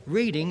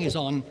Reading is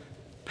on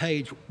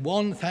page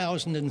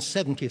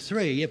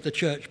 1073 of the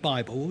Church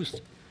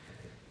Bibles,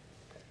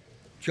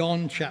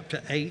 John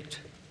chapter 8,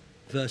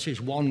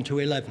 verses 1 to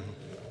 11.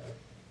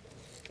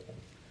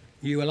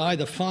 You will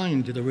either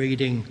find the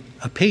reading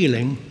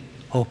appealing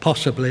or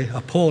possibly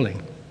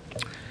appalling.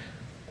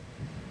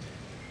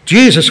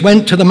 Jesus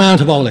went to the Mount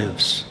of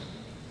Olives.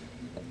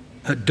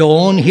 At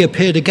dawn he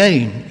appeared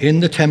again in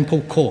the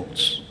temple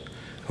courts,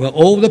 where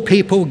all the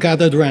people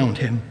gathered round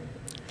him,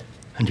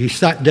 and he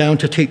sat down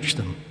to teach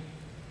them.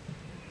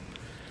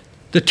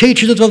 The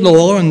teachers of the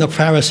law and the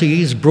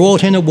Pharisees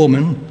brought in a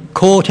woman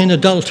caught in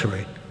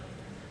adultery.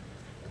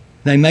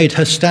 They made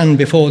her stand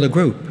before the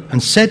group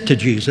and said to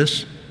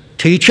Jesus,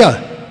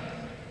 "Teacher,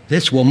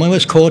 this woman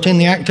was caught in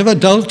the act of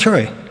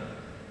adultery.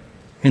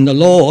 In the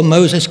law,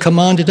 Moses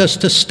commanded us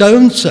to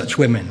stone such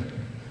women.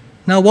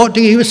 Now what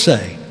do you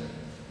say?"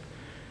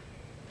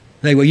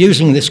 They were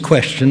using this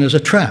question as a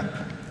trap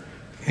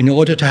in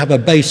order to have a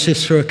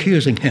basis for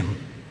accusing him.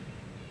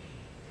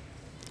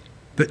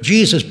 But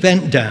Jesus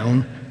bent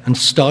down and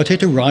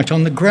started to write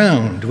on the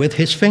ground with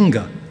his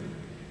finger.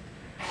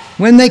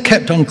 When they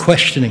kept on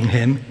questioning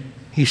him,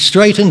 he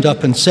straightened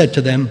up and said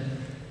to them,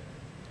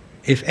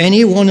 "If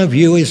any one of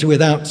you is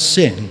without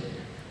sin,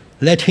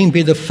 let him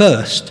be the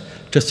first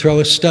to throw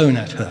a stone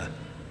at her."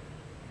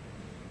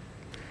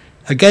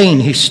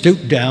 Again he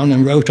stooped down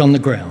and wrote on the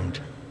ground.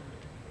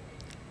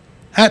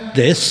 At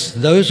this,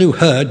 those who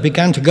heard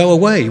began to go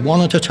away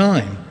one at a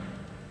time,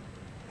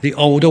 the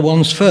older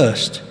ones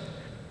first,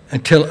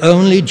 until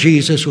only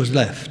Jesus was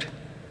left,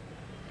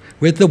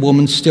 with the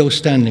woman still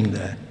standing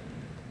there.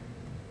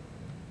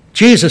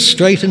 Jesus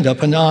straightened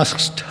up and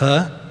asked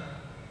her,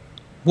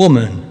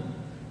 "Woman,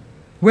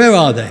 where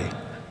are they?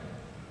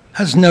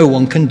 Has no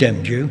one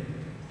condemned you?"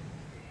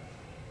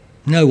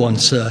 "No one,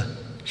 sir,"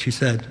 she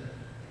said.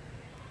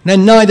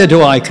 "Then neither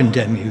do I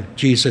condemn you,"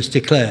 Jesus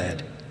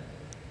declared.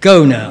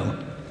 "Go now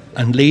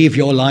and leave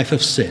your life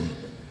of sin."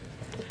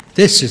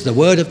 This is the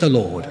word of the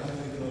Lord.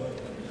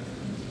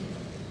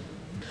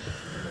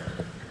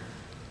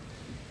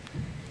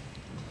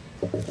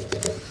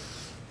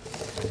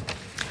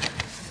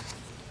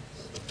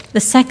 The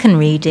second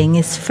reading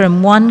is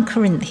from 1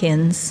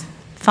 Corinthians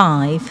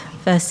 5,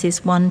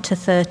 verses 1 to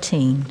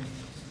 13.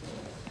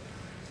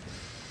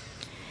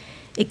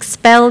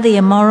 Expel the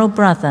immoral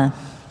brother.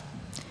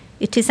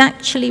 It is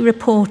actually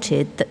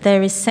reported that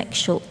there is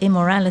sexual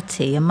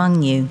immorality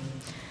among you,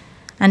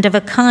 and of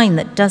a kind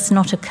that does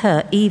not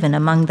occur even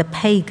among the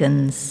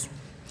pagans.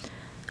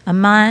 A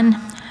man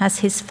has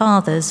his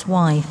father's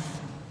wife.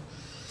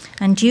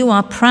 And you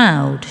are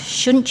proud.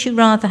 Shouldn't you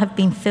rather have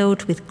been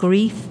filled with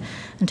grief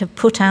and have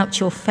put out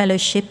your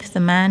fellowship with the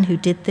man who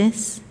did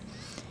this?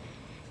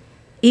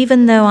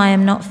 Even though I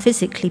am not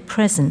physically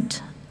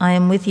present, I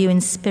am with you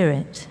in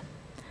spirit,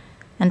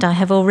 and I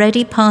have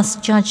already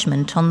passed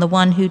judgment on the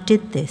one who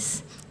did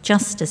this,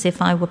 just as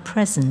if I were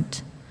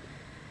present.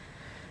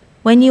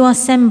 When you are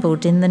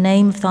assembled in the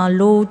name of our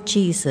Lord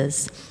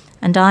Jesus,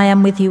 and I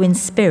am with you in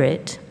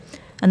spirit,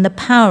 and the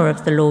power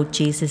of the Lord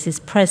Jesus is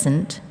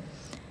present,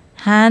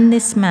 hand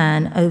this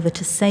man over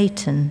to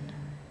Satan,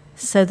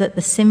 so that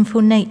the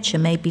sinful nature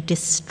may be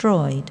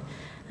destroyed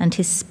and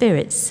his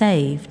spirit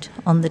saved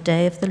on the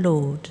day of the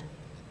Lord.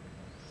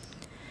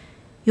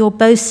 Your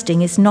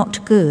boasting is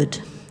not good.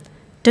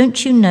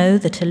 Don't you know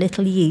that a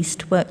little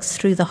yeast works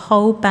through the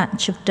whole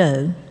batch of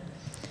dough?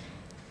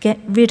 Get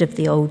rid of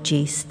the old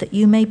yeast, that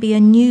you may be a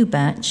new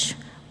batch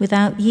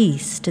without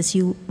yeast, as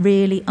you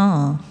really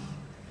are.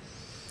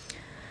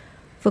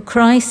 For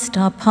Christ,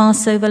 our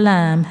Passover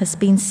lamb, has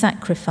been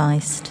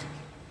sacrificed.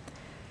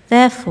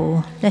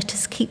 Therefore, let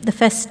us keep the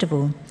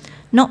festival,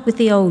 not with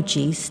the old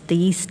yeast, the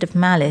yeast of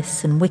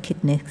malice and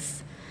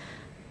wickedness,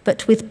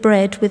 but with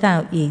bread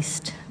without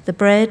yeast, the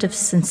bread of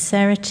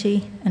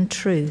sincerity and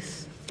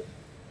truth.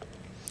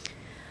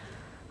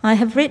 I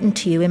have written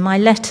to you in my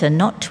letter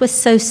not to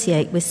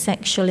associate with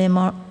sexually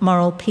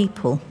immoral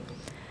people,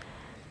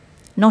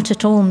 not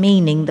at all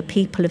meaning the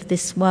people of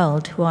this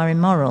world who are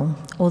immoral,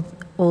 or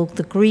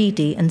the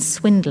greedy and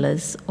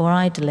swindlers or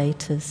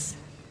idolaters.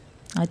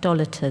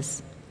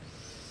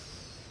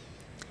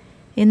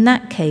 In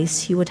that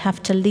case, you would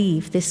have to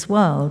leave this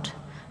world.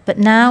 But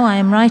now I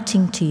am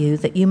writing to you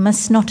that you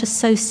must not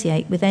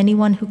associate with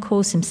anyone who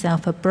calls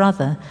himself a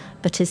brother,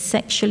 but is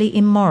sexually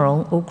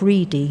immoral or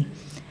greedy,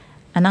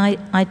 an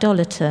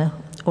idolater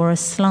or a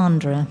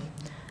slanderer,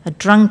 a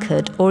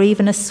drunkard or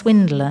even a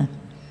swindler.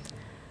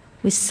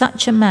 With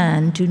such a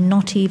man, do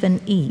not even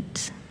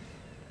eat.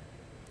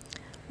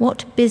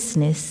 What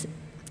business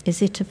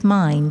is it of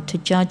mine to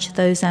judge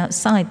those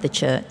outside the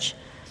church?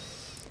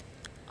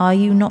 Are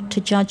you not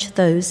to judge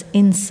those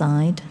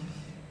inside?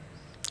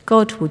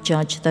 God will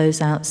judge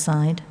those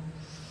outside.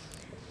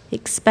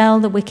 Expel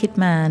the wicked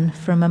man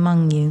from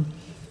among you.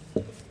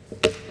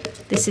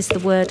 This is the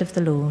word of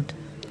the Lord.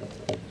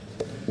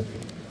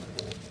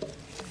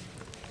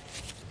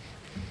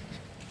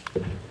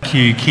 Thank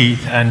you,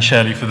 Keith and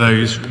Shirley, for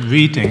those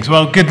readings.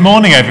 Well, good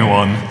morning,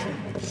 everyone.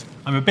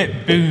 I'm a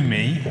bit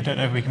boomy. I don't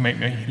know if we can make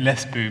me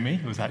less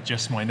boomy, or is that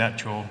just my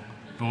natural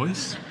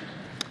voice.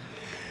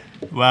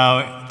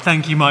 Well,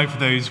 thank you, Mike, for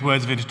those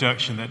words of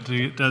introduction.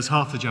 That does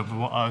half the job of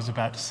what I was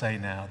about to say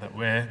now, that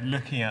we're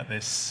looking at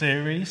this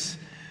series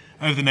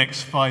over the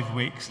next 5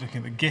 weeks, looking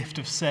at the gift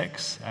of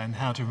sex and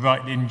how to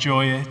rightly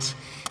enjoy it.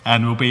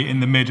 And we'll be in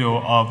the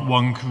middle of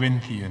 1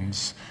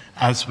 Corinthians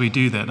as we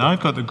do that. Now,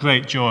 I've got the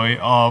great joy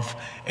of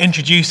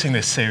introducing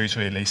this series,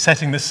 really,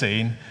 setting the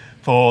scene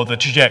for the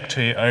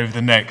trajectory over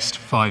the next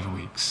 5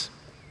 weeks.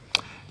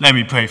 Let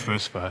me pray for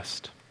us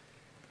first.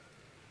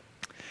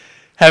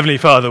 Heavenly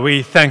Father,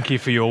 we thank you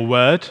for your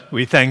word.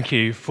 We thank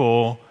you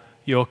for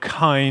your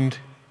kind,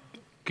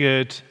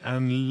 good,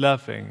 and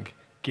loving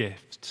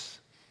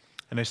gifts,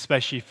 and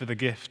especially for the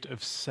gift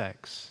of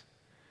sex.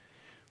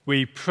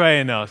 We pray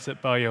and ask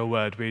that by your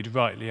word we'd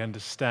rightly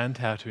understand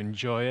how to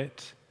enjoy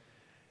it,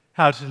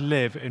 how to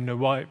live in the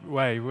right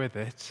way with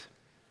it,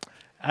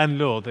 and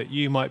Lord, that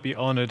you might be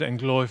honored and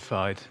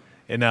glorified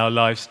in our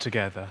lives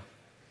together.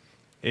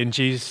 In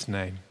Jesus'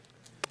 name,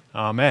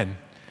 amen.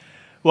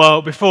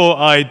 Well, before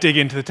I dig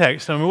into the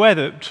text, I'm aware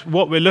that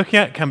what we're looking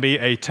at can be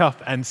a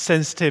tough and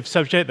sensitive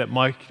subject that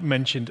Mike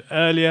mentioned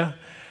earlier.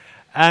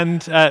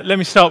 And let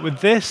me start with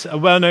this, a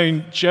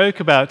well-known joke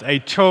about a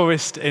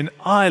tourist in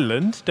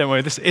Ireland. Don't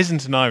worry, this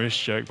isn't an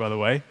Irish joke, by the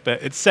way,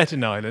 but it's set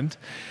in Ireland.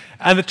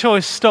 And the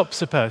tourist stops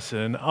a person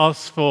and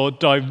asks for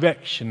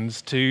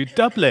directions to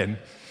Dublin.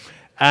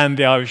 And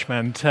the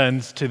Irishman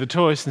turns to the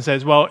tourist and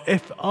says, "Well,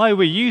 if I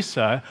were you,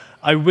 sir,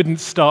 I wouldn't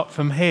start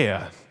from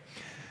here."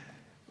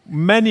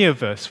 Many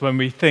of us, when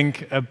we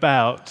think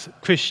about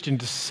Christian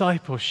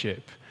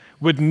discipleship,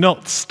 would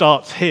not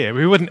start here.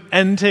 We wouldn't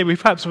end here. We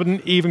perhaps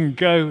wouldn't even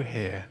go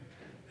here,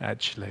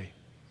 actually.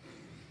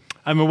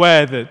 I'm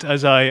aware that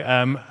as I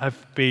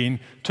have been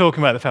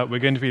talking about the fact we're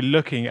going to be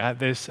looking at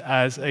this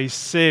as a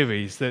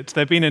series, that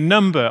there have been a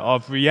number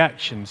of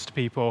reactions to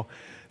people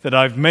that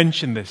I've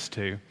mentioned this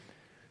to.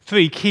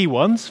 3 key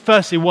ones.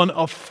 Firstly, one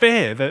of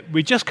fear, that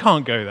we just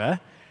can't go there.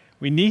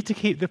 We need to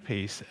keep the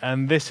peace,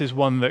 and this is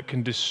one that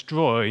can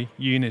destroy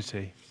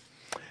unity.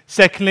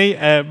 Secondly,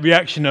 a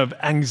reaction of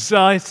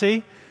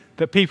anxiety,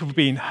 that people have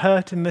been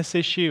hurt in this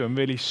issue and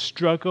really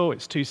struggle.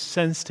 It's too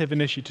sensitive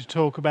an issue to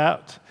talk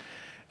about.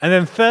 And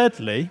then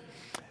thirdly,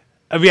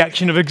 a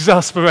reaction of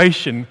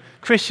exasperation.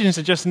 Christians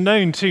are just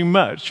known too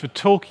much for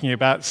talking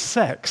about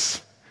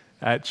sex,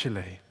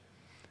 actually.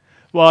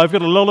 Well, I've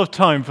got a lot of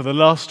time for the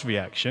last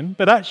reaction,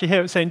 but actually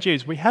here at St.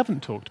 Jude's, we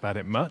haven't talked about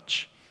it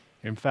much,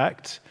 in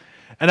fact.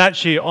 And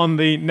actually, on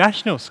the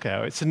national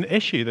scale, it's an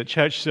issue that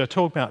churches are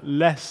talking about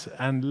less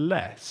and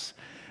less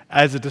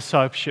as a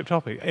discipleship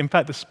topic. In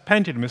fact, the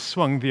pendulum has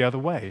swung the other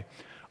way,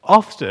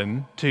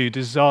 often to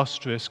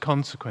disastrous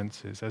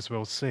consequences, as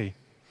we'll see.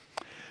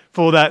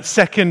 For that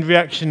second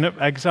reaction of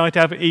anxiety,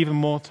 I have even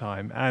more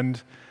time. And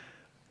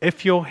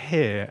if you're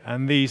here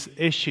and these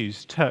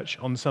issues touch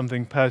on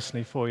something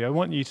personally for you, I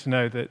want you to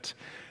know that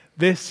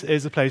this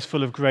is a place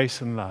full of grace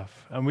and love.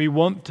 And we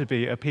want to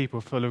be a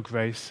people full of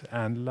grace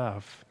and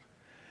love.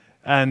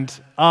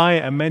 And I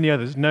and many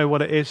others know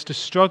what it is to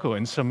struggle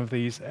in some of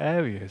these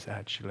areas,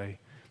 actually.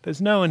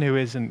 There's no one who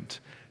isn't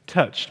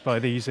touched by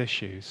these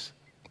issues.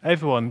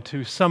 Everyone,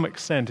 to some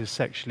extent, is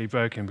sexually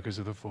broken because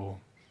of the fall.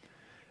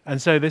 And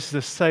so this is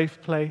a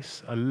safe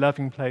place, a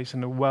loving place,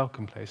 and a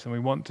welcome place. And we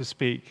want to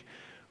speak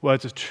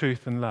words of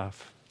truth and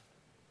love.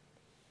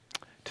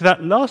 To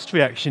that last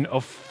reaction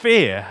of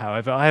fear,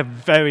 however, I have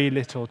very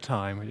little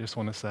time, I just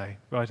want to say,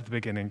 right at the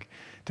beginning.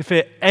 To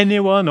fear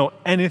anyone or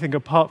anything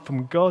apart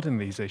from God in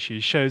these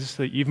issues shows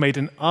that you've made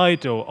an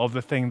idol of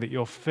the thing that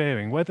you're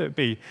fearing, whether it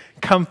be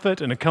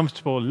comfort and a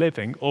comfortable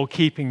living or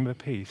keeping the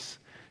peace.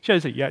 It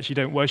shows that you actually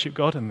don't worship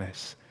God in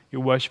this.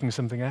 You're worshipping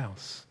something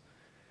else.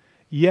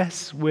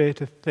 Yes, we're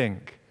to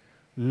think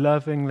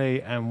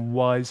lovingly and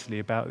wisely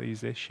about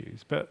these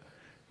issues, but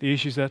the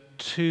issues are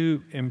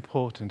too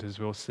important, as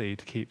we'll see,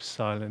 to keep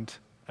silent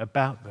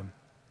about them.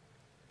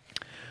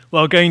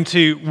 Well, going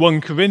to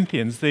 1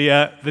 Corinthians,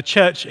 the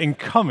church in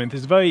Corinth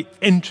is a very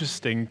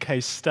interesting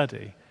case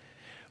study.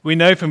 We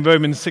know from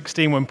Romans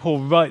 16, when Paul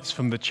writes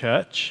from the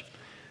church,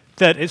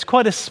 that it's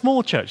quite a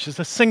small church. It's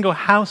a single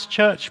house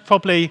church,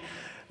 probably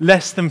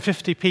less than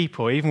 50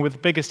 people, even with the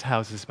biggest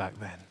houses back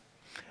then.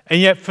 And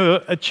yet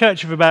for a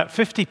church of about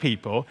 50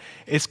 people,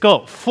 it's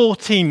got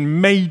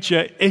 14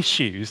 major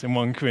issues in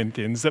 1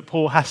 Corinthians that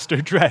Paul has to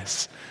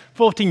address.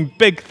 14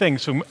 big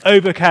things, from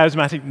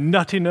over-charismatic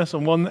nuttiness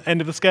on one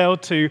end of the scale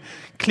to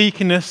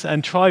cliquiness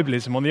and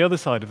tribalism on the other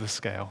side of the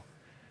scale.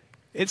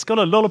 It's got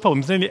a lot of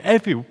problems. Nearly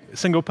every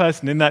single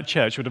person in that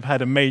church would have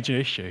had a major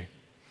issue.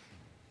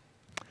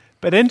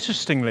 But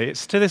interestingly,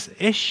 it's to this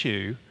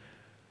issue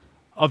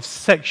of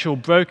sexual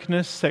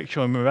brokenness,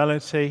 sexual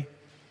immorality,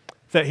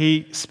 that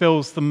he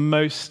spills the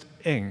most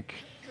ink.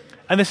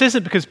 And this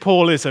isn't because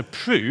Paul is a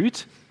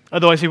prude,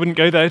 otherwise he wouldn't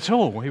go there at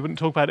all. He wouldn't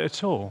talk about it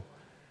at all.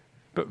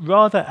 But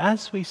rather,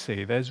 as we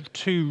see, there's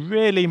 2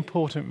 really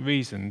important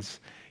reasons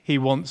he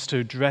wants to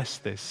address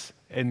this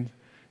in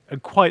a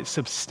quite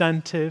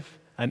substantive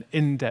and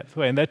in-depth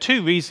way. And there are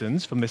 2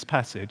 reasons from this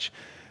passage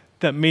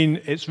that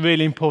mean it's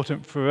really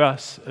important for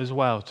us as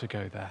well to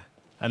go there.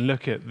 and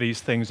look at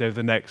these things over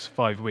the next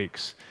 5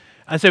 weeks.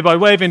 And so by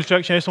way of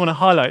introduction, I just want to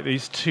highlight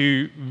these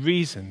 2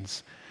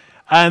 reasons.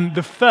 And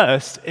the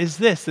first is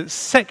this, that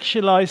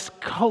sexualized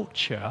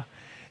culture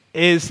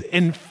is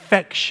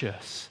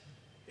infectious.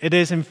 It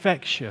is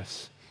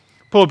infectious.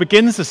 Paul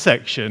begins the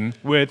section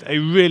with a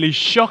really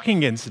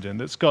shocking incident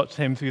that's got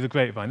to him through the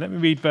grapevine. Let me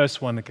read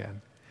verse 1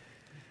 again.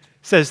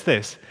 It says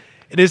this,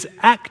 "It is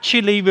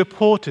actually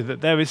reported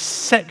that there is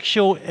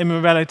sexual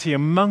immorality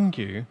among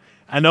you,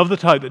 and of the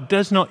type that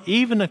does not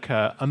even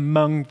occur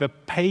among the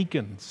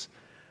pagans.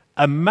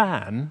 A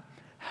man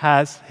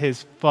has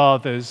his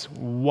father's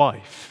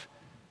wife."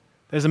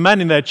 There's a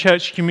man in their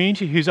church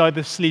community who's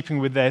either sleeping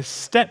with their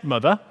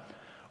stepmother,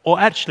 or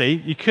actually,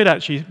 you could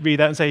actually read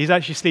that and say he's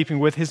actually sleeping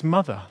with his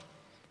mother.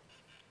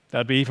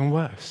 That'd be even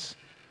worse.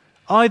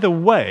 Either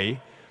way,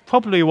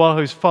 probably while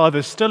his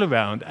father's still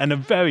around, and a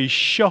very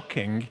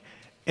shocking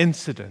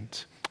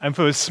incident. And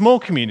for a small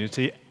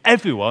community,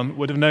 everyone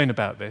would have known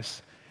about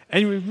this.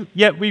 And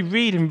yet we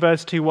read in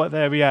verse 2 what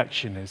their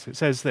reaction is. It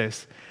says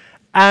this,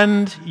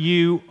 "And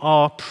you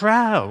are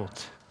proud.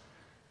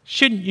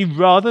 Shouldn't you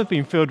rather have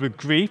been filled with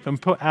grief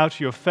and put out of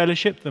your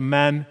fellowship the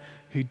man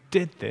who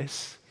did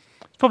this?"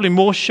 It's probably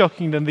more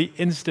shocking than the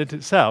incident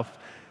itself.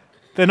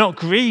 They're not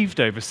grieved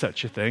over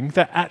such a thing.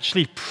 They're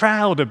actually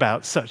proud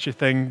about such a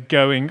thing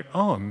going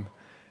on.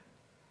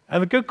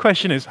 And the good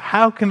question is,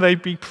 how can they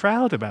be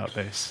proud about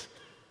this?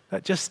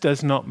 That just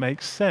does not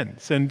make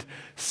sense. And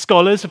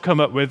scholars have come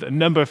up with a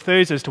number of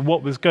theories as to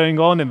what was going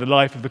on in the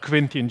life of the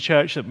Corinthian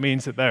church that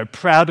means that they're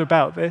proud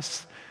about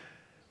this.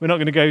 We're not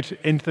going to go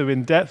into them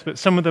in depth, but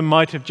some of them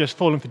might have just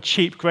fallen for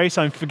cheap grace.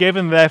 I'm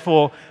forgiven,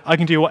 therefore I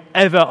can do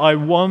whatever I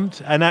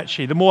want. And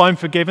actually, the more I'm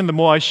forgiven, the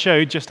more I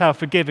show just how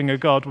forgiving a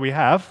God we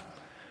have.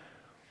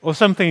 Or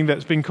something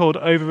that's been called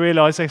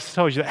over-realized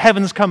eschatology, that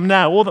heaven's come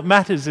now, all that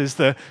matters is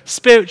the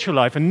spiritual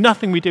life, and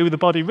nothing we do with the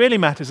body really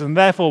matters, and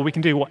therefore we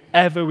can do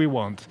whatever we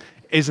want.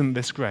 Isn't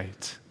this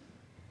great?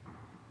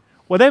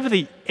 Whatever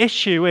the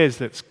issue is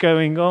that's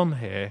going on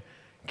here,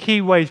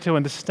 key way to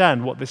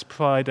understand what this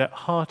pride at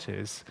heart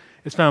is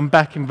found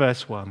back in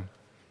verse 1,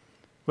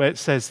 where it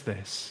says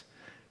this,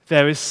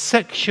 "There is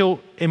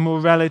sexual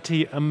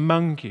immorality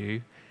among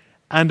you,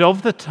 and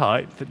of the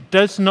type that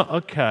does not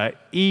occur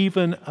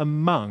even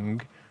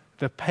among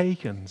the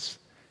pagans."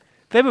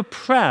 They were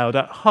proud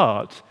at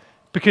heart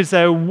because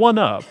they were one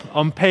up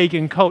on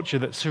pagan culture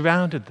that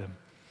surrounded them,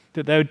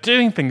 that they were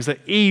doing things that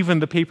even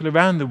the people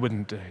around them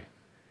wouldn't do.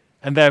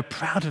 And they're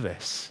proud of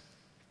this.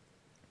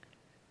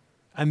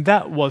 And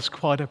that was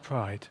quite a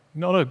pride,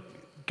 not a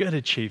good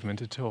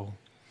achievement at all.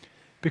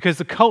 Because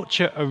the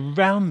culture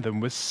around them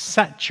was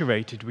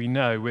saturated, we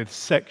know, with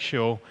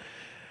sexual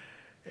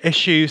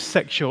issues,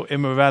 sexual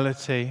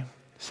immorality,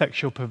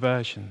 sexual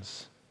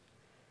perversions.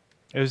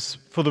 It was,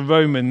 for the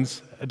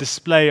Romans, a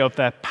display of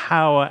their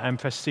power and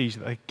prestige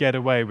that they could get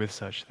away with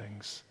such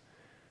things.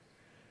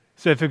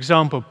 So, for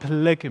example,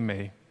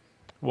 polygamy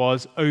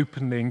was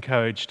openly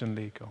encouraged and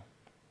legal.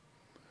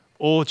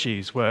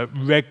 Orgies were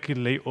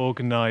regularly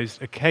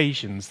organized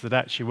occasions that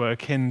actually were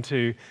akin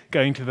to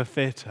going to the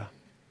theatre.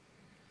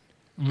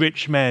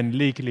 Rich men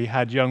legally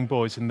had young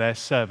boys in their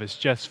service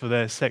just for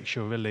their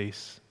sexual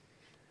release.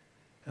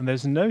 And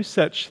there's no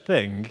such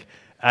thing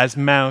as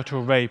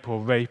marital rape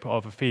or rape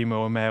of a female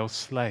or male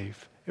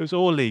slave. It was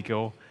all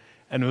legal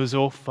and it was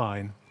all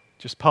fine,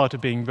 just part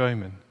of being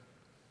Roman.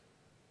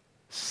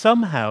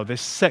 Somehow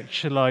this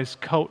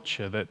sexualized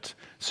culture that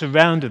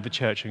surrounded the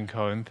church in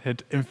Corinth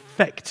had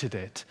infected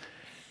it.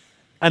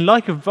 And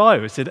like a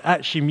virus, it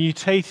actually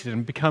mutated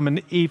and become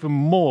an even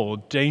more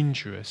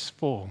dangerous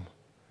form.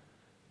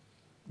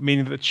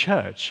 Meaning that the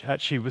church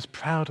actually was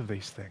proud of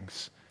these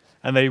things.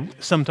 And they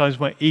sometimes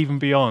went even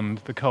beyond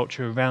the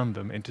culture around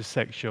them into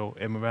sexual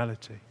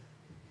immorality.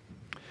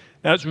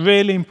 Now, it's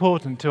really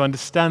important to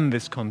understand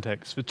this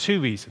context for 2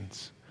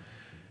 reasons.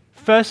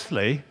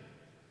 Firstly,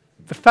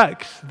 the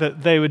fact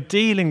that they were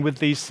dealing with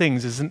these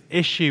things as an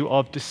issue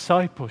of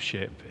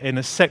discipleship in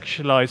a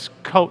sexualized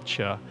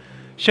culture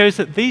shows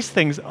that these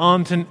things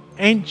aren't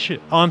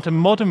a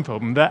modern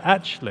problem, they're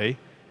actually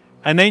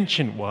an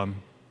ancient one.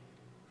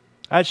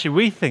 Actually,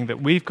 we think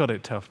that we've got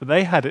it tough, but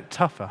they had it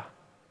tougher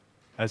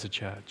as a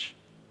church,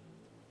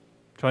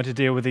 trying to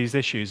deal with these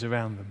issues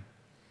around them.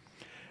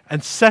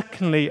 And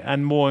secondly,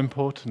 and more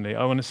importantly,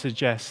 I want to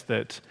suggest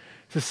that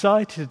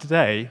society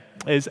today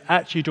is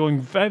actually drawing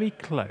very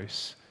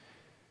close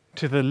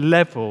to the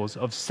levels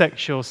of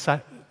sexual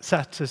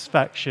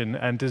satisfaction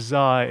and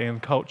desire in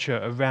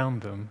culture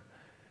around them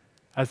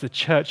as the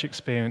church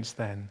experienced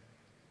then.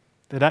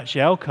 That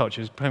actually our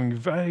culture is becoming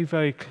very,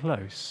 very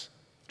close,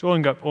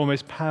 drawing up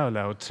almost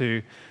parallel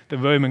to the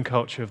Roman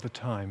culture of the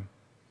time,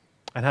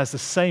 and has the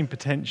same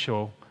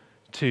potential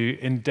to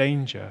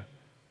endanger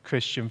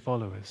Christian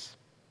followers.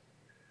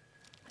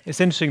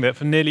 It's interesting that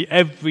for nearly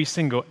every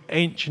single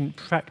ancient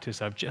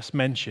practice I've just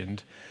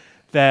mentioned,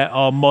 there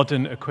are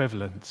modern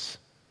equivalents.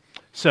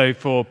 So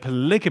for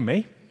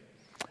polygamy,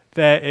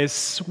 there is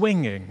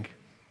swinging,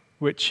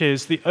 which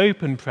is the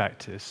open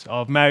practice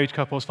of married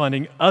couples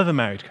finding other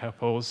married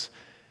couples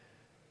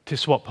to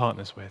swap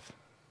partners with.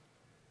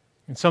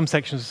 In some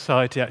sections of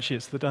society, actually,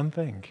 it's the done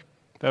thing.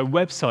 There are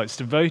websites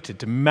devoted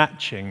to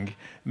matching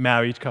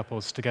married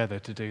couples together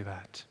to do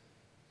that.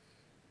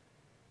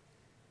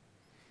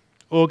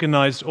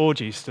 Organised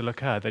orgies still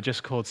occur, they're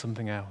just called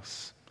something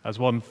else, as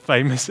one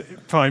famous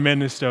Prime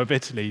Minister of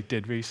Italy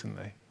did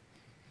recently.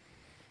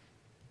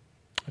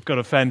 I've got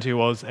a friend who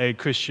was a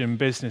Christian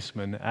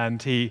businessman,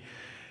 and he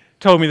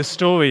told me the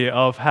story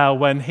of how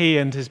when he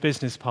and his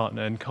business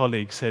partner and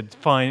colleagues had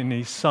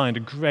finally signed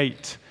a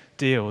great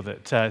deal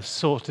that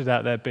sorted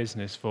out their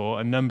business for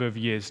a number of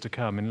years to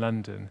come in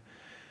London,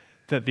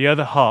 that the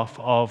other half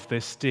of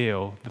this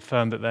deal, the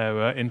firm that they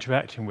were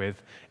interacting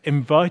with,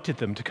 invited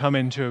them to come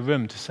into a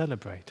room to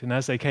celebrate. And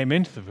as they came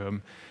into the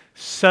room,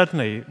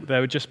 suddenly they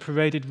were just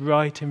paraded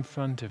right in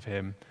front of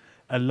him,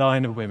 a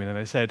line of women, and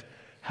they said,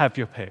 have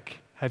your pick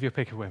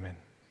of women.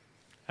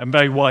 And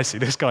very wisely,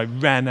 this guy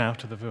ran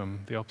out of the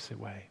room the opposite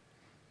way.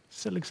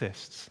 Still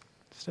exists.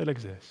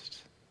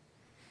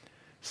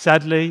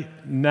 Sadly,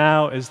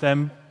 now as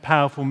them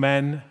powerful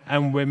men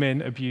and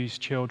women abuse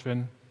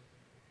children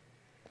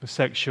for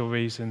sexual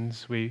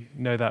reasons, we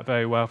know that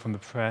very well from the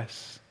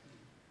press.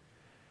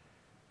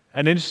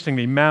 And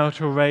interestingly,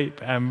 marital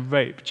rape and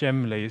rape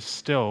generally is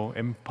still,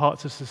 in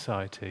parts of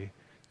society,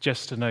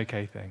 just an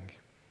okay thing.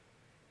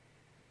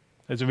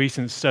 There's a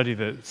recent study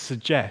that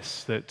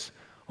suggests that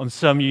on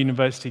some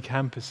university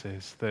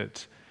campuses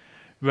that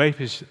rape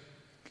is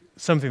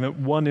something that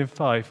 1 in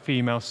 5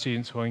 female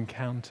students will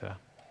encounter.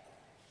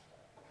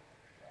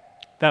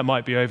 That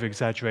might be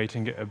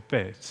over-exaggerating it a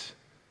bit,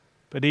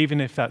 but even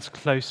if that's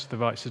close to the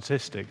right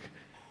statistic,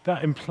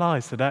 that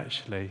implies that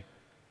actually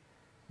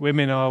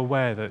women are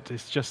aware that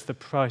it's just the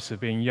price of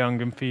being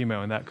young and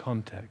female in that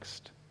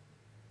context.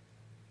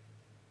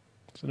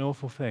 It's an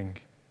awful thing.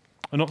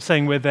 I'm not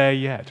saying we're there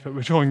yet, but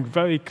we're drawing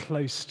very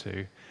close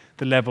to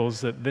the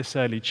levels that this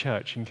early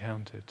church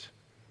encountered.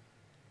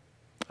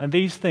 And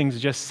these things are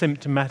just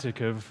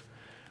symptomatic of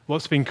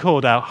what's been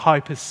called our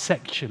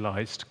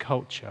hypersexualized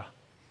culture,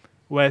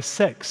 where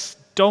sex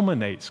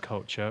dominates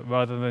culture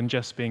rather than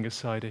just being a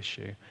side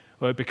issue,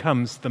 where it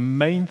becomes the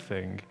main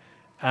thing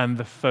and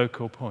the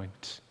focal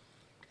point.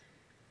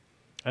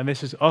 And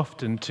this is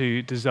often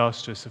to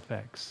disastrous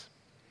effects.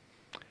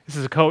 This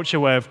is a culture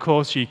where, of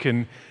course, you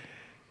can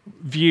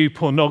view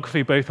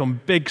pornography both on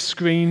big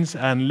screens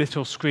and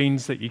little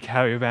screens that you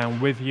carry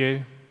around with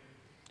you.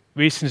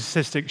 Recent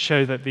statistics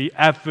show that the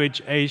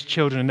average age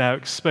children are now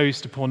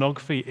exposed to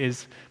pornography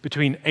is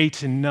between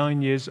 8 and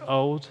 9 years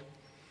old.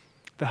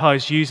 The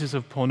highest users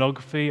of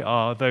pornography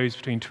are those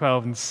between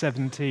 12 and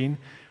 17,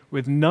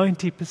 with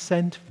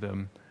 90% of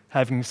them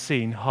having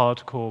seen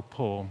hardcore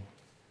porn.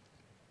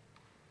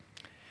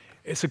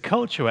 It's a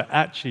culture where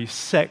actually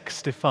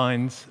sex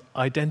defines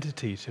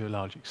identity to a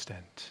large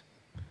extent.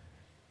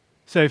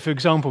 So, for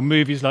example,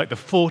 movies like The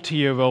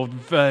 40-Year-Old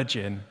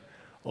Virgin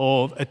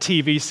or a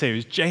TV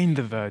series, Jane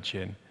the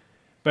Virgin,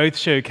 both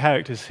show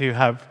characters who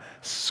have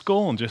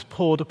scorn just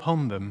poured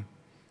upon them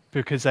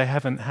because they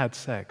haven't had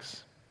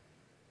sex.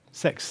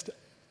 Sex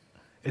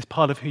is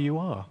part of who you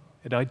are.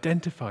 It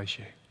identifies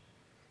you.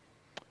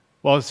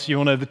 Whilst you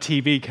all know the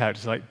TV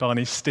characters like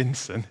Barney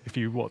Stinson, if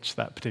you watch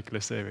that particular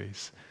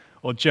series,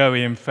 or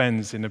Joey and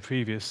Friends in the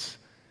previous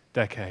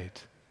decade,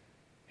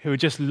 who are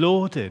just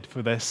lauded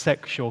for their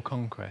sexual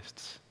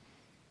conquests.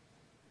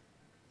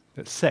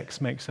 That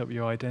sex makes up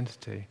your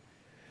identity.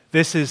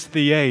 This is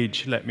the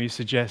age, let me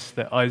suggest,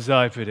 that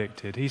Isaiah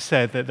predicted. He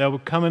said that there will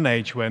come an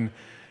age when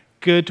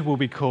good will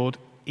be called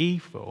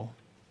evil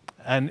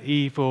and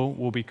evil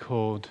will be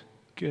called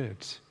good.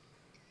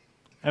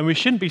 And we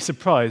shouldn't be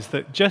surprised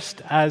that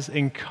just as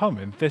in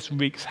Corinth, this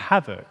wreaks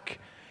havoc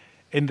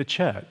in the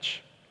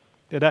church,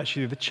 that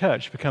actually the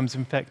church becomes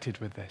infected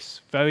with this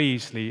very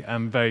easily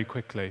and very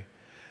quickly.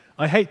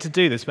 I hate to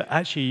do this, but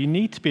actually you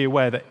need to be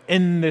aware that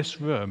in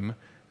this room,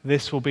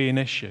 this will be an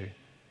issue.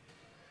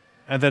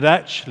 And that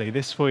actually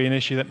this will be an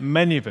issue that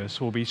many of us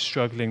will be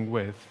struggling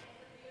with.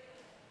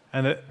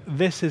 And that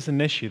this is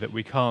an issue that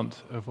we can't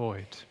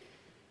avoid.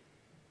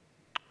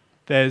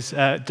 There's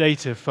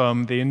data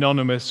from the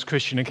anonymous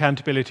Christian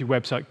accountability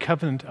website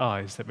Covenant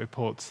Eyes that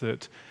reports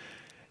that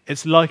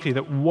it's likely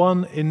that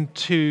 1 in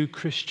 2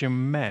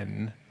 Christian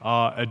men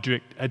are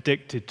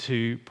addicted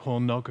to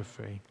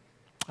pornography,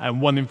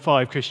 and 1 in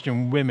 5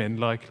 Christian women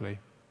likely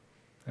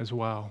as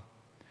well.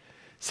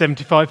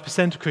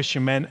 75% of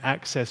Christian men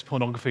access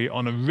pornography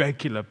on a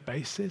regular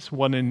basis.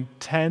 1 in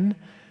 10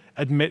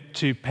 admit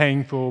to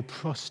paying for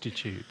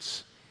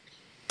prostitutes.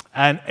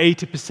 And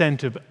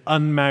 80% of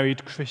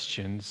unmarried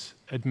Christians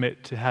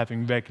admit to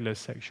having regular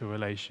sexual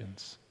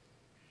relations.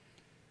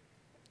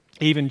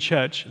 Even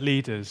church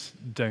leaders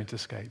don't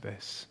escape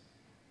this.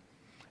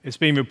 It's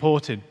been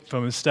reported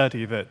from a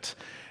study that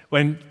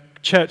when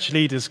church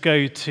leaders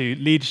go to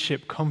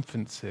leadership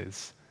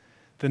conferences,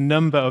 the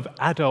number of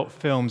adult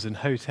films and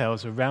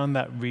hotels around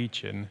that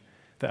region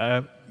that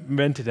are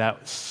rented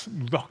out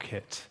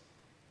rocket.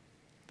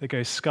 They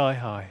go sky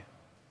high,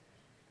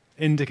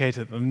 indicate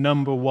that the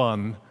number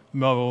one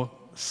moral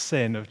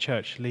sin of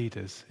church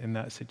leaders in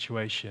that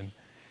situation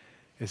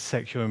is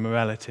sexual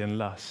immorality and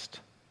lust.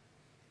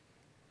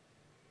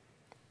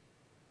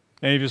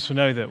 Many of us will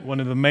know that one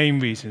of the main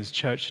reasons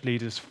church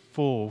leaders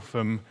fall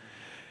from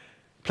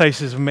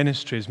places of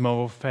ministry is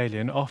moral failure,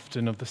 and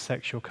often of the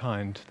sexual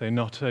kind, though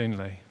not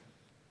only.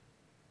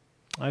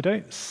 I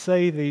don't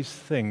say these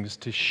things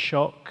to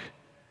shock,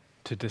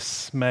 to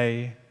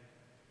dismay,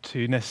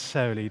 to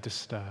necessarily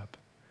disturb,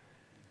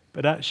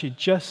 but actually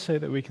just so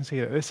that we can see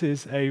that this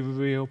is a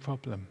real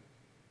problem.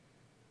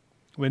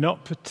 We're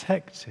not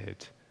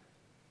protected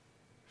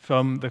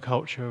from the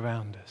culture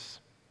around us.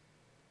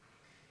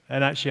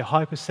 And actually a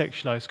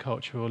hypersexualized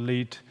culture will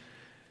lead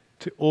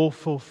to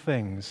awful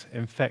things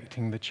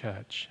infecting the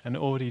church, and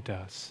already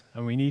does.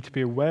 And we need to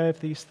be aware of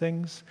these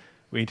things,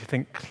 we need to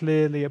think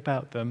clearly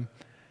about them,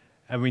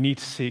 and we need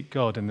to seek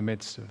God in the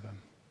midst of them.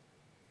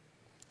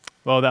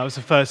 Well, that was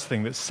the first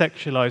thing, that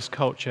sexualized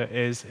culture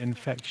is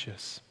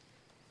infectious.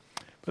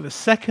 But the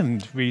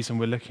second reason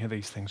we're looking at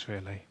these things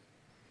really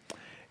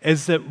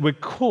is that we're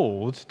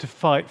called to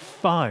fight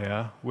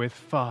fire with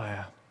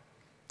fire.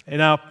 In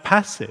our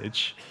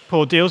passage,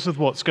 Paul deals with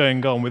what's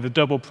going on with a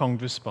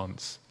double-pronged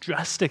response: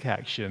 drastic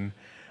action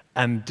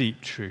and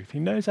deep truth. He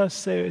knows how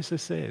serious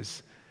this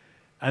is,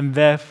 and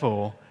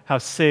therefore how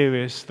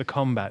serious the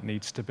combat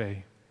needs to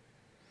be.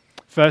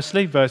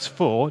 Firstly, verse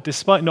 4,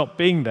 despite not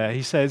being there,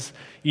 he says,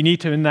 you need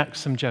to enact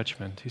some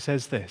judgment. He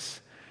says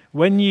this: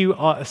 when you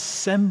are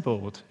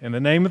assembled in the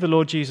name of the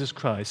Lord Jesus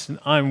Christ, and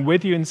I am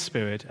with you in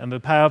spirit, and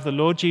the power of the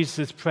Lord Jesus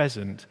is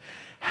present,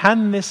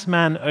 hand this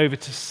man over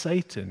to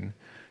Satan,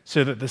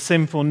 so that the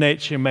sinful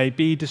nature may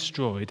be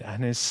destroyed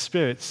and his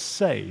spirit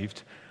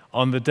saved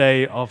on the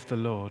day of the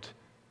Lord.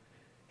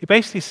 He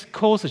basically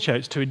calls the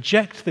church to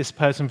eject this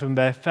person from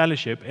their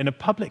fellowship in a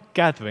public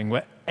gathering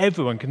where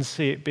everyone can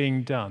see it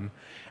being done.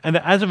 And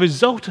that as a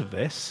result of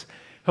this,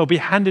 he'll be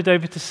handed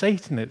over to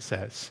Satan, it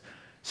says,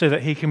 so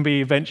that he can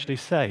be eventually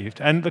saved.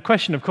 And the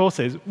question, of course,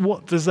 is,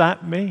 what does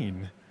that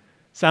mean?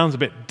 Sounds a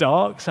bit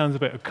dark, sounds a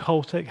bit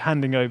occultic,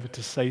 handing over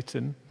to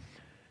Satan.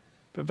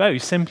 But very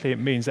simply, it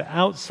means that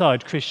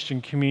outside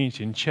Christian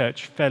community and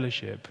church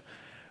fellowship,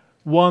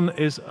 one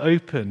is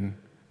open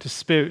to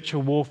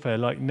spiritual warfare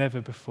like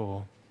never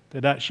before.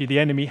 That actually the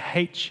enemy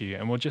hates you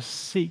and will just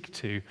seek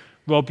to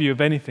rob you of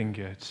anything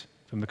good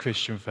from the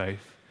Christian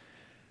faith.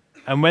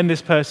 And when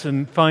this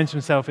person finds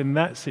himself in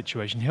that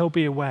situation, he'll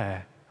be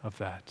aware of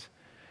that.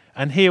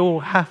 And he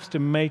will have to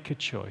make a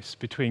choice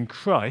between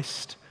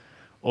Christ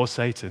or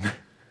Satan,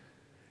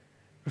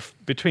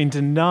 between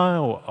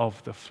denial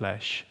of the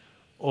flesh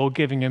or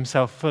giving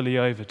himself fully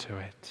over to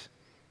it.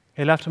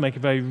 He'll have to make a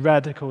very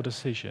radical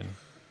decision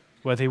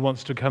whether he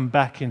wants to come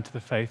back into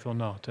the faith or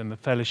not, and the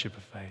fellowship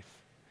of faith.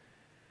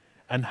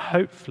 And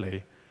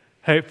hopefully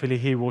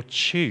he will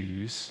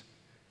choose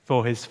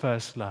for his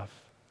first love.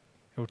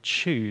 He'll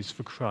choose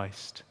for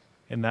Christ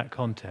in that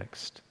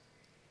context.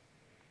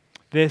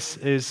 This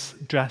is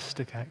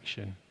drastic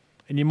action.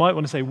 And you might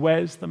want to say,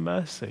 where's the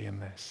mercy in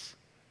this?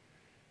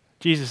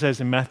 Jesus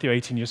says in Matthew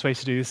 18, you're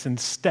supposed to do this in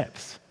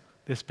steps,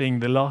 this being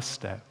the last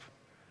step,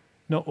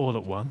 not all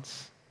at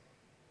once.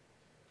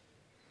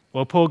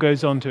 Well, Paul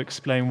goes on to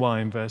explain why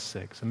in verse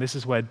 6, and this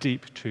is where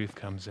deep truth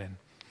comes in.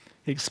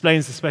 He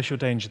explains the special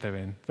danger they're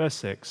in. Verse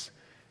 6,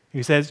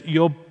 he says,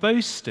 your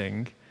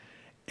boasting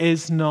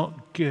is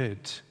not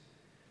good.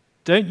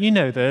 Don't you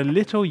know that a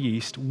little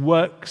yeast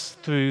works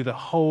through the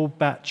whole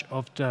batch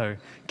of dough?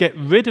 Get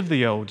rid of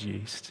the old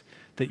yeast,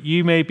 that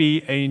you may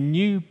be a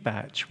new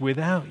batch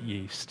without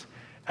yeast,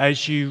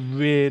 as you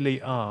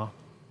really are.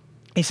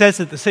 He says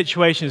that the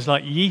situation is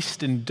like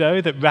yeast in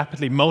dough that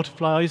rapidly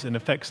multiplies and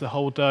affects the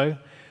whole dough,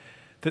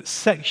 that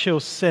sexual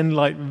sin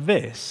like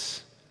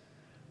this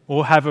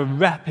will have a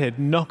rapid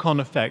knock-on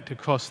effect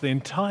across the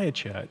entire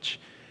church,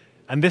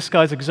 and this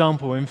guy's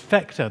example will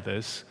infect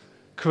others,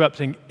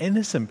 corrupting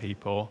innocent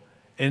people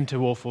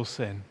into awful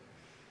sin.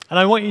 And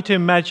I want you to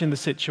imagine the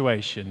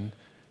situation.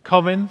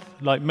 Corinth,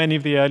 like many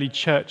of the early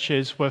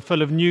churches, were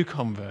full of new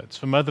converts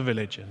from other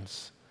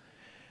religions.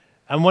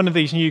 And one of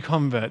these new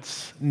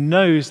converts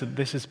knows that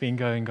this has been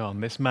going on.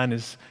 This man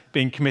is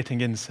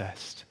committing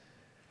incest.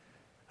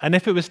 And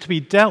if it was to be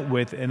dealt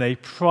with in a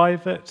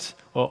private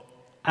or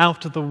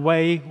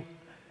out-of-the-way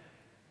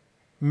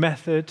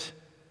method,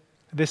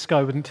 this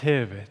guy wouldn't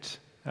hear of it,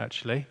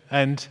 actually.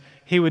 And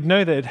he would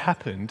know that it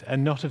happened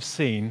and not have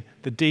seen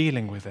the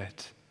dealing with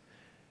it.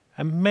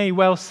 And may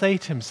well say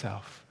to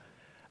himself,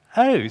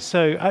 oh,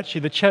 so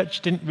actually the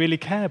church didn't really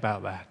care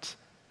about that.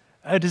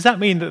 Does that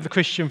mean that the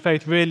Christian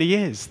faith really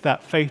is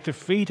that faith of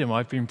freedom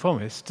I've been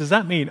promised? Does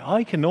that mean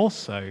I can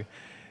also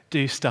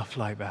do stuff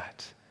like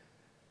that?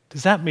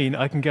 Does that mean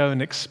I can go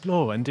and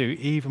explore and do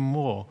even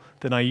more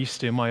than I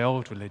used to in my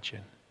old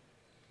religion?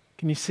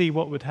 Can you see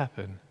what would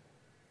happen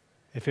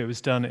if it was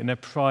done in a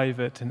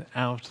private and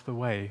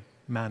out-of-the-way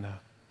manner?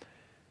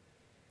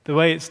 The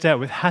way it's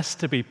dealt with has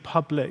to be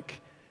public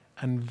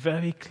and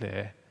very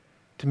clear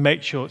to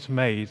make sure it's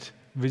made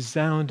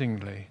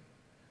resoundingly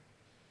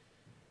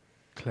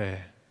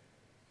clear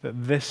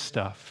that this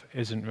stuff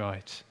isn't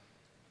right.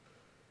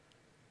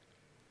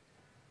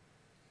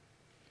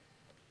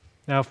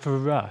 Now,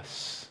 for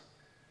us,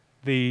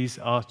 these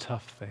are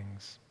tough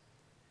things.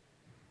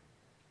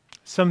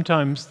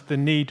 Sometimes the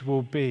need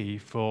will be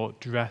for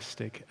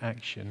drastic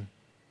action,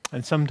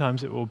 and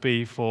sometimes it will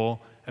be for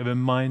a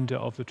reminder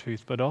of the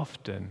truth, but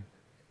often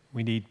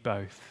we need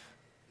both.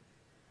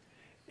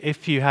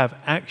 If you have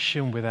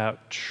action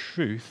without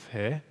truth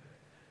here,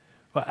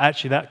 well,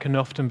 actually that can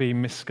often be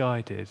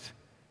misguided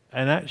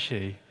and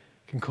actually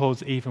can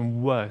cause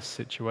even worse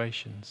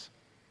situations.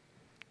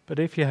 But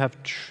if you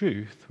have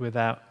truth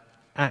without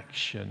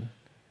action,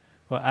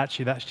 well,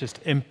 actually that's just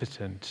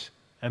impotent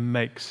and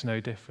makes no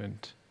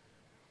difference.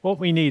 What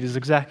we need is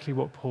exactly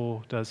what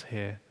Paul does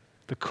here,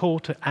 the call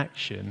to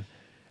action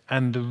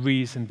and the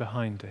reason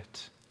behind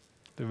it.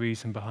 The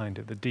reason behind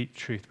it, the deep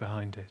truth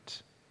behind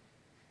it.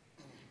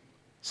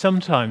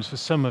 Sometimes for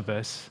some of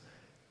us,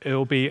 it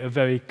will be a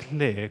very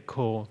clear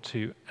call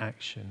to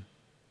action.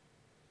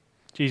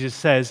 Jesus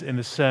says in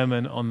the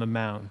Sermon on the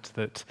Mount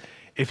that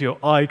if your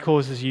eye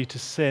causes you to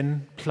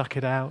sin, pluck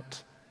it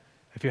out.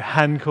 If your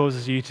hand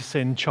causes you to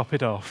sin, chop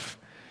it off.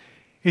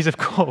 He's, of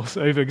course,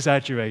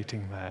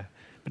 over-exaggerating there,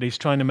 but he's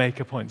trying to make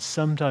a point.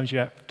 Sometimes you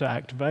have to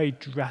act very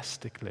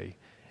drastically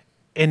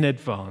in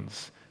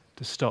advance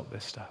to stop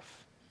this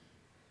stuff.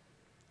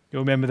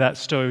 You'll remember that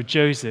story of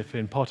Joseph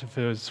in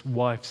Potiphar's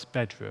wife's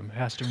bedroom, who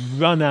has to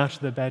run out of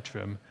the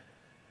bedroom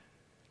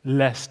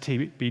lest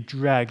he be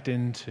dragged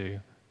into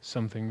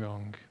something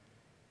wrong.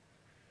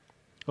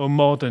 Or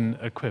modern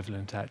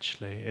equivalent,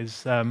 actually,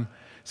 is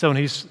someone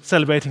who's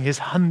celebrating his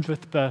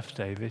 100th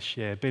birthday this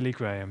year, Billy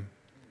Graham,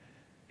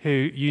 who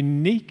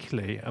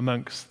uniquely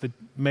amongst the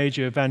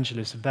major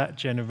evangelists of that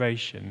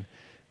generation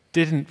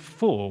didn't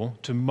fall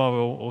to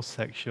moral or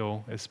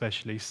sexual,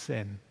 especially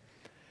sin.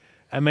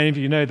 And many of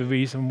you know the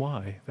reason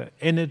why, that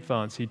in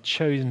advance he'd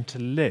chosen to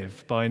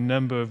live by a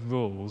number of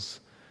rules,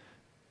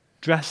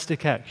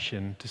 drastic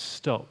action to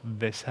stop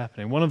this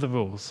happening. One of the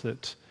rules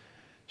that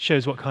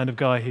shows what kind of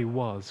guy he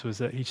was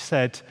that he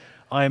said,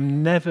 I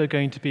am never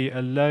going to be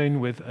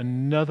alone with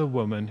another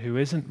woman who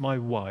isn't my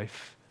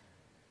wife,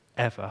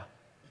 ever.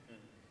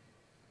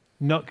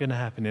 Not going to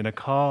happen in a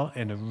car,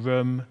 in a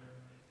room,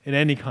 in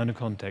any kind of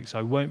context.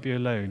 I won't be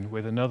alone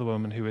with another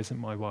woman who isn't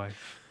my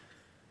wife.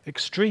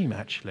 Extreme,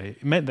 actually.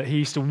 It meant that he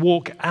used to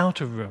walk out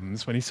of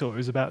rooms when he saw it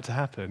was about to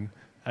happen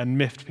and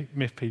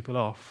miff people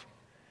off.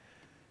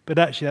 But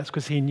actually, that's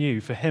because he knew,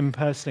 for him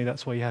personally,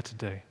 that's what he had to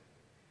do.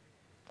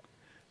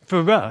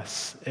 For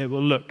us, it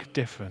will look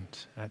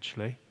different,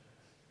 actually.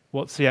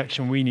 What's the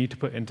action we need to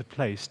put into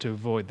place to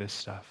avoid this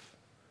stuff?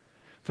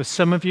 For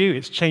some of you,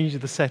 it's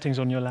changing the settings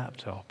on your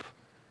laptop,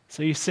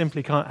 so you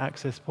simply can't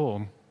access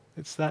porn.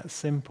 It's that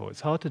simple. It's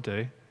hard to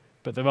do,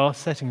 but there are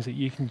settings that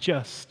you can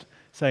just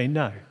say,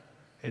 no,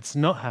 it's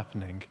not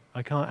happening.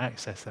 I can't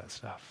access that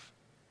stuff.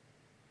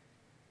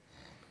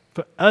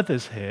 For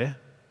others here,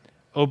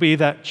 it'll be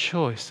that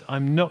choice.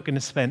 I'm not going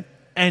to spend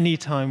any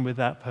time with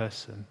that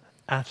person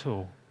at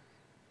all,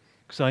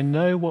 because I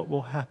know what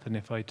will happen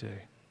if I do.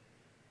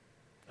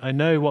 I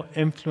know what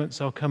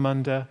influence I'll come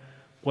under,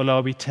 what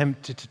I'll be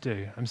tempted to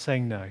do. I'm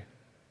saying no,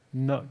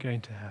 not going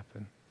to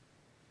happen.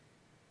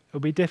 It'll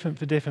be different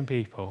for different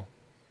people,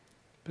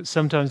 but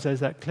sometimes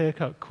there's that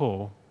clear-cut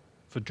call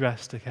for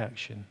drastic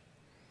action.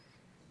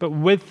 But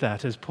with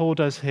that, as Paul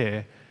does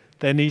here,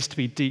 there needs to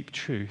be deep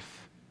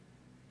truth.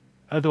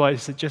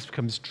 Otherwise, it just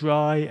becomes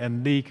dry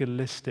and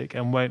legalistic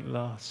and won't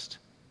last.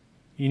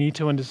 You need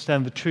to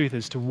understand the truth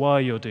as to why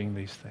you're doing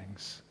these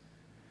things.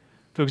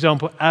 For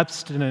example,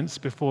 abstinence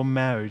before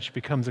marriage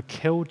becomes a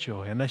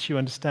killjoy unless you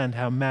understand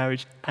how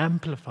marriage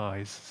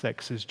amplifies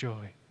sex's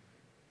joy.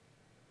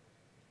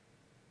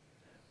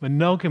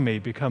 Monogamy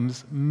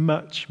becomes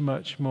much,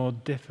 much more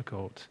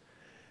difficult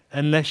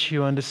unless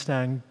you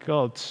understand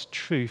God's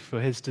truth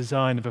for his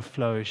design of a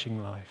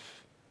flourishing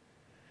life.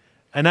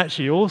 And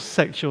actually, all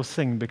sexual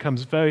sin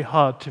becomes very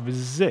hard to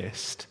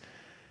resist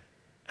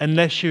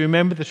unless you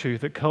remember the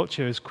truth that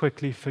culture is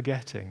quickly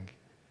forgetting.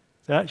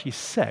 That actually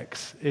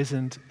sex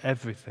isn't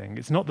everything.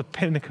 It's not the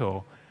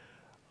pinnacle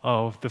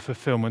of the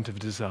fulfillment of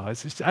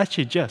desires. It's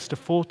actually just a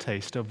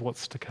foretaste of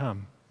what's to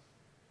come.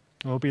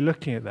 And we'll be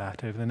looking at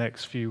that over the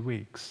next few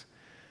weeks.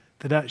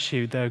 That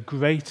actually there are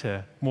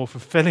greater, more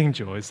fulfilling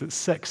joys that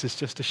sex is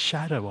just a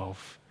shadow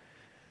of.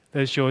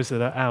 Those joys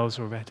that are ours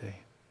already.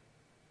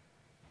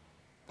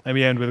 Let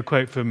me end with a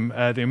quote from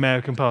the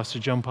American pastor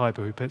John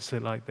Piper, who puts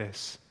it like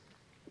this.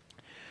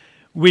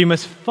 We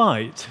must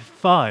fight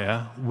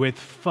fire with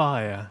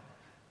fire.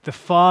 The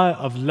fire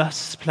of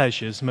lust's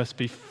pleasures must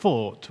be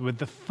fought with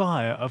the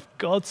fire of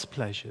God's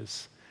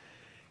pleasures.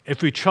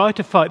 If we try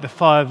to fight the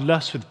fire of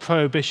lust with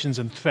prohibitions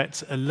and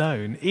threats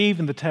alone,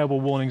 even the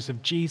terrible warnings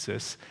of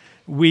Jesus,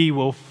 we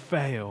will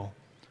fail.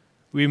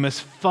 We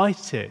must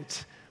fight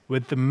it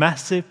with the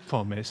massive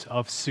promise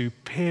of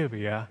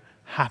superior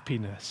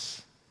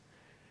happiness.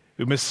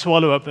 We must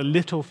swallow up the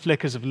little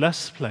flickers of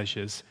lust's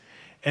pleasures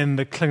in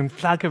the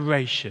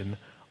conflagration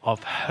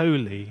of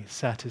holy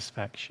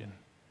satisfaction.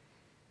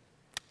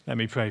 Let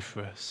me pray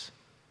for us.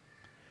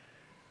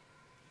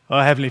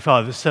 Our Heavenly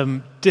Father,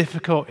 some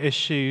difficult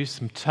issues,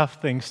 some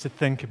tough things to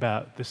think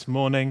about this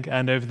morning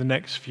and over the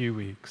next few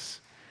weeks.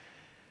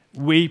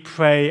 We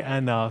pray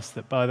and ask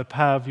that by the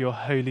power of your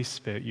Holy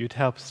Spirit, you'd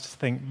help us to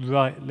think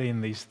rightly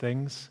in these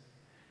things.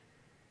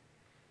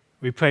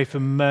 We pray for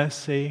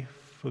mercy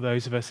for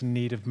those of us in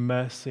need of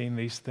mercy in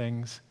these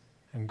things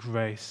and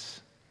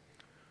grace.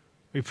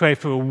 We pray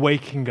for a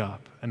waking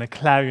up and a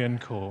clarion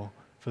call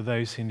for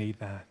those who need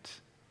that.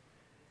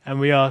 And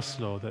we ask,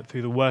 Lord, that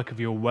through the work of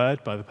your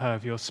word, by the power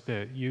of your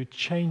Spirit, you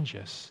change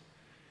us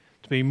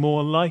to be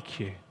more like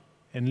you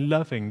in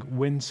loving,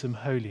 winsome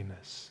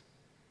holiness.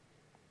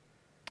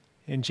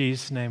 In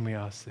Jesus' name we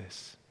ask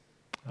this.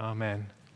 Amen.